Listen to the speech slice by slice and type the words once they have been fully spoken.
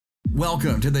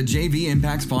Welcome to the JV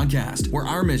Impacts Podcast, where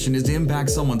our mission is to impact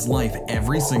someone's life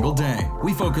every single day.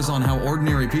 We focus on how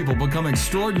ordinary people become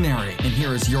extraordinary. And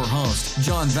here is your host,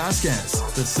 John Vasquez,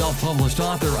 the self-published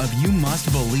author of You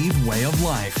Must Believe Way of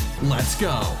Life. Let's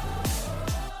go.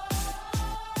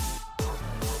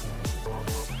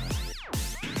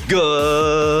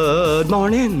 Good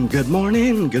morning, good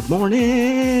morning, good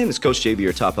morning. It's Coach JV,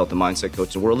 your top health and mindset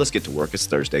coach in the world. Let's get to work. It's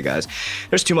Thursday, guys.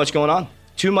 There's too much going on.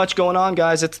 Too much going on,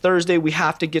 guys. It's Thursday. We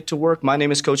have to get to work. My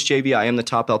name is Coach JV. I am the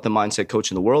top health and mindset coach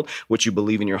in the world. What you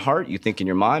believe in your heart, you think in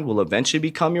your mind, will eventually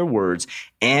become your words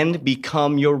and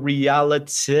become your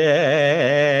reality.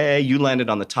 You landed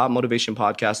on the top motivation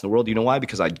podcast in the world. You know why?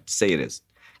 Because I say it is.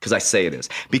 Because I say it is.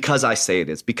 Because I say it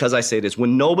is. Because I say it is.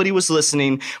 When nobody was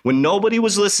listening,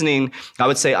 I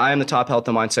would say I am the top health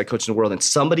and mindset coach in the world. And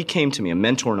somebody came to me, a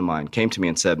mentor of mine came to me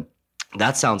and said,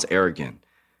 that sounds arrogant.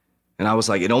 And I was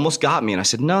like, it almost got me. And I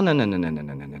said, no.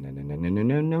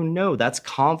 That's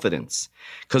confidence.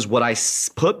 Because what I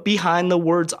put behind the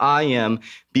words I am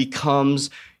becomes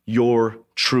your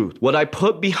truth. What I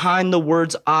put behind the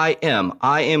words I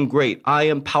am great, I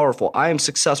am powerful, I am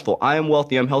successful, I am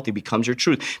wealthy, I'm healthy, becomes your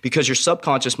truth. Because your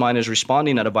subconscious mind is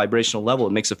responding at a vibrational level.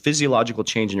 It makes a physiological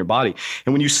change in your body.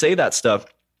 And when you say that stuff,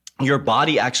 your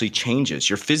body actually changes.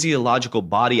 Your physiological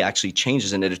body actually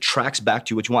changes and it attracts back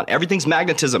to you what you want. Everything's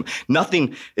magnetism.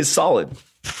 Nothing is solid.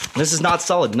 This is not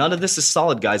solid. None of this is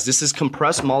solid, guys. This is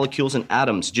compressed molecules and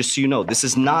atoms. Just so you know, this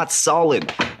is not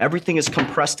solid. Everything is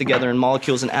compressed together in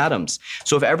molecules and atoms.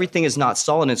 So if everything is not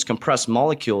solid and it's compressed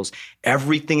molecules,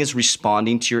 everything is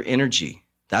responding to your energy.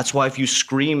 That's why if you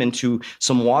scream into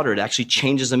some water, it actually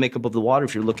changes the makeup of the water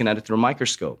if you're looking at it through a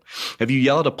microscope. If you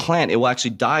yell at a plant, it will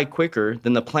actually die quicker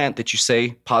than the plant that you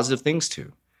say positive things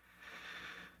to.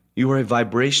 You are a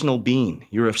vibrational being.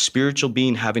 You're a spiritual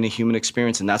being having a human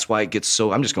experience, and that's why it gets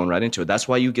so, I'm just going right into it. That's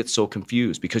why you get so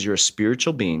confused, because you're a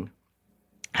spiritual being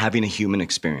having a human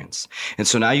experience. And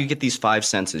so now you get these five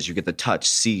senses. You get the touch,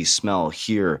 see, smell,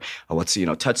 hear,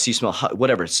 touch, see, smell,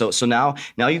 whatever. So now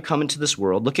you come into this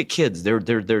world. Look at kids.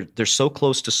 They're so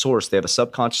close to source. They have a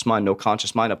subconscious mind, no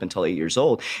conscious mind up until 8 years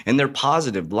old. And they're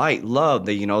positive, light, love.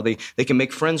 They can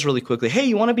make friends really quickly. Hey,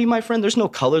 you want to be my friend? There's no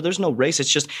color. There's no race.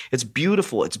 It's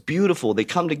beautiful. It's beautiful. They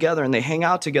come together and they hang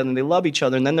out together and they love each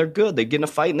other. And then they're good. They get in a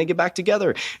fight and they get back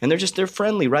together. And they're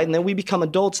friendly, right? And then we become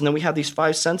adults and then we have these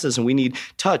five senses and we need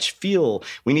touch, feel,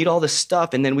 we need all this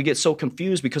stuff. And then we get so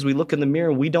confused because we look in the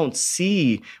mirror and we don't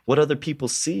see what other people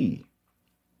see.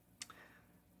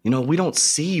 We don't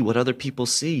see what other people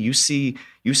see. You see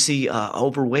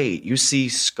overweight, you see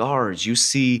scars, you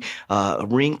see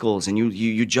wrinkles, and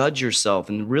you judge yourself.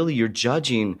 And really you're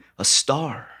judging a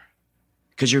star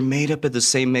because you're made up of the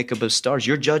same makeup of stars.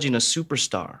 You're judging a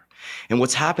superstar. And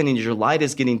what's happening is your light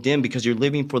is getting dim because you're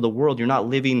living for the world. You're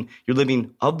living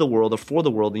of the world or for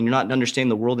the world, and you're not understanding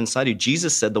the world inside you.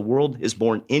 Jesus said the world is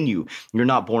born in you. You're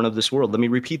not born of this world. Let me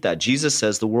repeat that. Jesus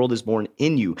says the world is born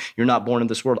in you. You're not born of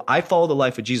this world. I follow the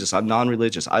life of Jesus. I'm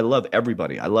non-religious. I love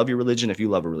everybody. I love your religion if you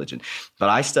love a religion. But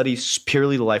I study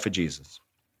purely the life of Jesus.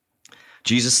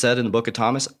 Jesus said in the book of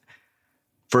Thomas,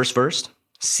 first verse,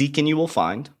 seek and you will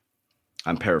find.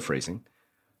 I'm paraphrasing.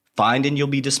 Find and you'll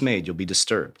be dismayed. You'll be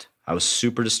disturbed. I was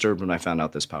super disturbed when I found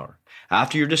out this power.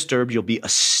 After you're disturbed, you'll be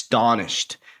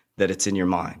astonished that it's in your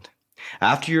mind.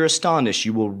 After you're astonished,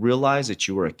 you will realize that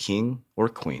you are a king or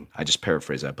queen. I just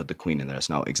paraphrase that, I put the queen in there.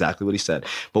 That's not exactly what he said.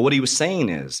 But what he was saying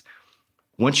is,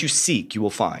 once you seek, you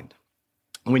will find.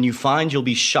 When you find, you'll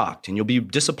be shocked and you'll be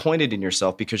disappointed in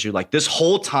yourself because you're like, this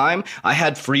whole time I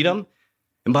had freedom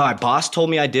and my boss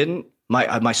told me I didn't.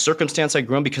 My circumstance I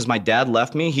grew in because my dad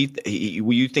left me.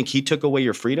 You think he took away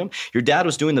your freedom? Your dad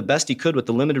was doing the best he could with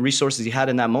the limited resources he had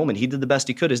in that moment. He did the best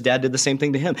he could. His dad did the same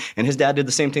thing to him, and his dad did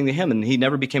the same thing to him, and he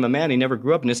never became a man. He never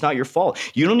grew up, and it's not your fault.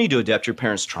 You don't need to adapt your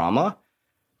parents' trauma,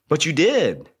 but you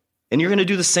did. And you're going to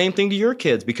do the same thing to your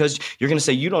kids because you're going to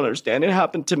say, you don't understand. It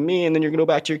happened to me, and then you're going to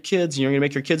go back to your kids, and you're going to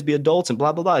make your kids be adults and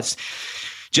blah, blah, blah. It's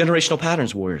generational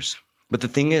patterns, warriors. But the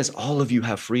thing is, all of you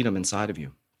have freedom inside of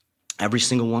you, every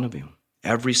single one of you.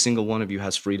 Every single one of you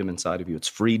has freedom inside of you. It's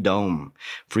freedom.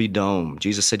 Freedom.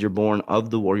 Jesus said you're born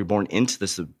of the world. You're born into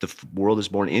this. The world is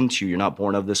born into you. You're not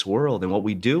born of this world. And what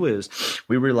we do is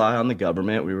we rely on the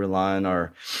government. We rely on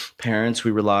our parents.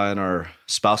 We rely on our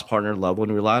spouse, partner, loved one.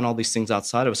 We rely on all these things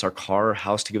outside of us, our car, our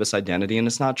house to give us identity. And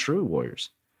it's not true,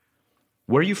 warriors.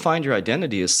 Where you find your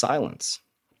identity is silence.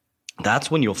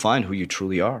 That's when you'll find who you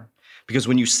truly are. Because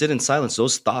when you sit in silence,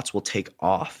 those thoughts will take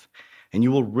off. And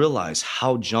you will realize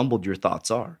how jumbled your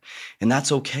thoughts are. And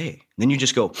that's okay. And then you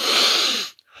just go,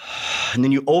 And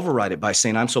then you override it by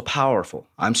saying, I'm so powerful.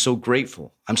 I'm so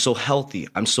grateful. I'm so healthy.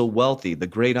 I'm so wealthy. The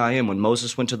great I am. When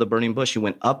Moses went to the burning bush, he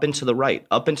went up into the right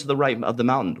of the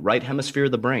mountain, right hemisphere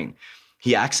of the brain.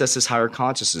 He accessed his higher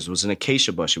consciousness. It was an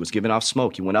acacia bush. It was giving off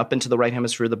smoke. He went up into the right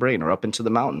hemisphere of the brain, or up into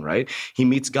the mountain, right? He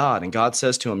meets God, and God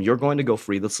says to him, you're going to go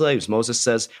free the slaves. Moses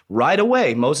says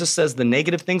the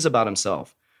negative things about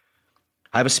himself.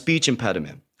 I have a speech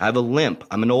impediment. I have a limp.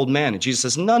 I'm an old man. And Jesus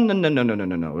says, no.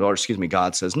 Or excuse me,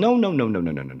 God says, no.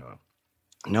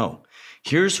 No.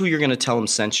 Here's who you're going to tell him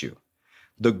sent you.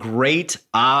 The great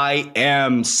I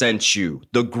am sent you.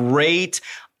 The great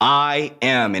I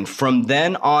am. And from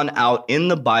then on out in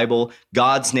the Bible,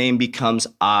 God's name becomes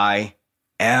I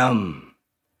am.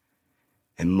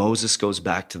 And Moses goes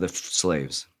back to the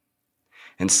slaves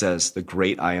and says, the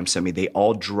great I am sent me. They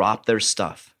all drop their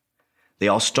stuff. They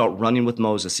all start running with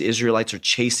Moses. The Israelites are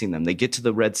chasing them. They get to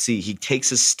the Red Sea. He takes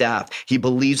his staff. He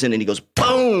believes in it. And he goes,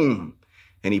 boom.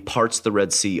 And he parts the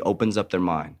Red Sea, opens up their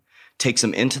mind, takes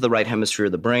them into the right hemisphere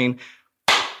of the brain.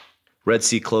 Red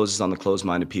Sea closes on the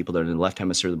closed-minded people that are in the left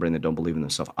hemisphere of the brain that don't believe in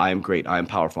themselves. I am great. I am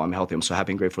powerful. I'm healthy. I'm so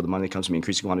happy and grateful for the money that comes to me,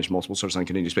 increasing quantity, multiple sources on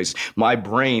continuous basis. My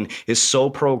brain is so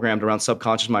programmed around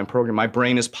subconscious mind program. My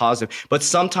brain is positive. But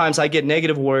sometimes I get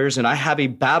negative warriors and I have a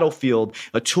battlefield,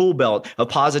 a tool belt of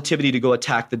positivity to go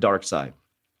attack the dark side.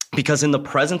 Because in the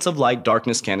presence of light,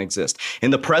 darkness can't exist. In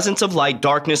the presence of light,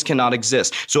 darkness cannot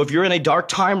exist. So if you're in a dark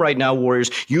time right now, warriors,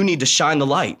 you need to shine the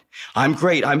light. I'm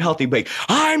great. I'm healthy. Wait,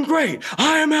 I'm great.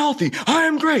 I am healthy. I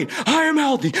am great. I am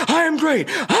healthy. I am great.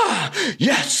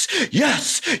 Yes.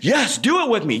 Do it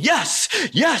with me.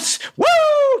 Yes. Woo!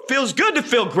 Feels good to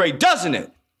feel great, doesn't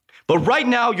it? But right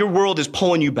now, your world is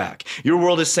pulling you back. Your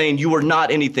world is saying you are not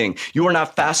anything. You are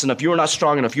not fast enough. You are not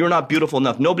strong enough. You are not beautiful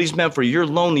enough. Nobody's meant for you. You're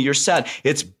lonely. You're sad.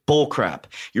 It's bullcrap.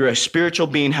 You're a spiritual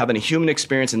being having a human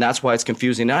experience, and that's why it's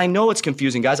confusing. And I know it's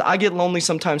confusing, guys. I get lonely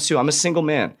sometimes too. I'm a single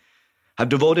man. I've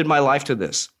devoted my life to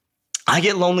this. I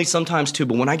get lonely sometimes too,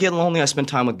 but when I get lonely, I spend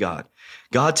time with God.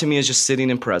 God to me is just sitting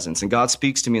in presence, and God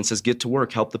speaks to me and says, get to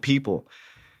work, help the people.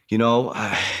 You know,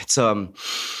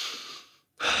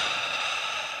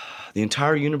 the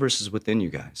entire universe is within you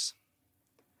guys.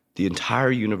 The entire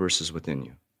universe is within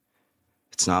you.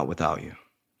 It's not without you.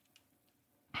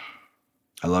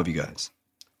 I love you guys.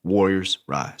 Warriors,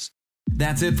 rise.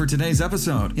 That's it for today's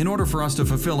episode. In order for us to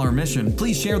fulfill our mission,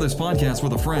 please share this podcast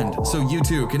with a friend so you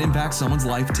too can impact someone's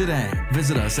life today.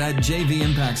 Visit us at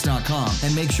jvimpacts.com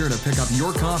and make sure to pick up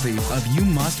your copy of You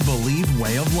Must Believe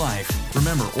Way of Life.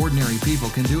 Remember, ordinary people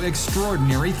can do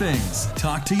extraordinary things.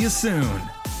 Talk to you soon.